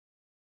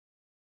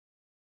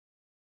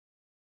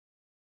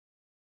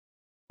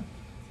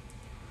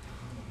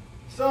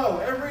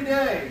So every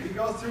day, you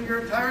go through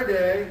your entire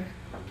day,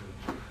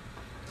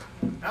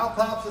 out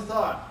pops a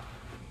thought.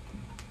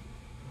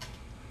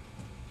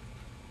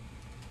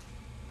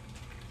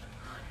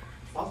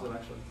 Positive,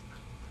 actually.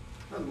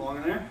 Nothing long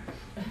in there.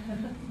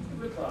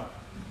 Good thought.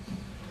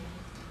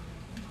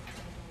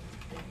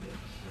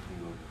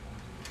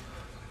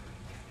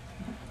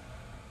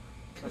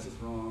 That's just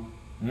wrong.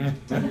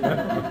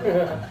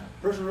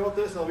 Person wrote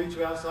this, I'll meet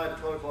you outside at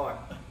 12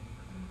 o'clock.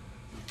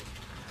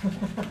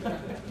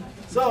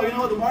 So, you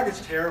know, the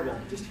market's terrible.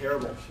 Just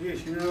terrible.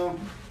 Jeez, you know,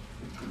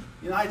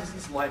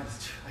 this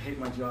life, I hate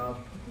my job.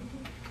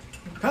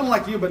 Kind of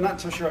like you, but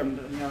not so sure. I'm,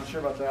 sure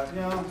about that.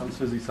 You know. I'm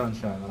Susie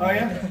Sunshine. Oh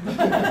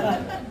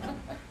yeah.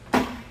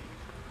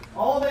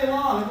 All day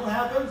long, it'll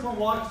happen. Someone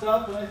walks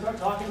up and they start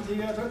talking to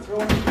you, start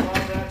throwing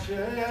thoughts at you.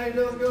 Hey, how you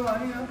doing? Good.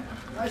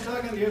 Nice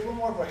talking to you. Here's one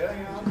more for you.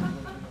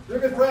 You're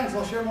good friends.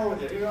 I'll share more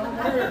with you.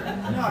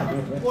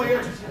 Boy,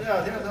 here's how I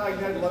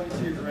love you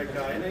too. You're a great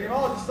guy. You're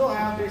all just so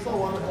happy, so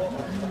wonderful.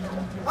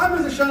 I'm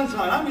Mr.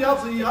 Sunshine. I'm the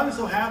opposite. I'm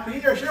so happy.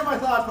 Here, share my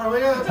thoughts for me.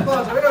 Yeah, some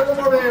thoughts. Here, one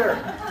more over here.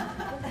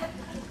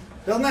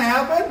 Doesn't that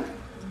happen?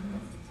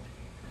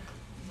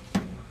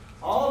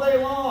 All day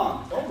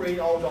long. Don't read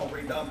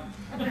them.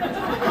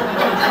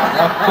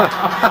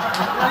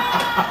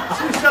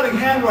 She's studying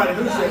handwriting.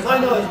 Who says? I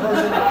know this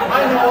person.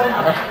 I know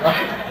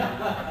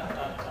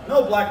him.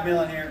 No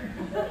blackmailing here.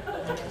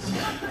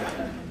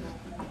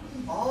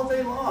 All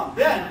day long.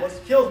 Then, what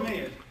kills me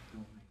is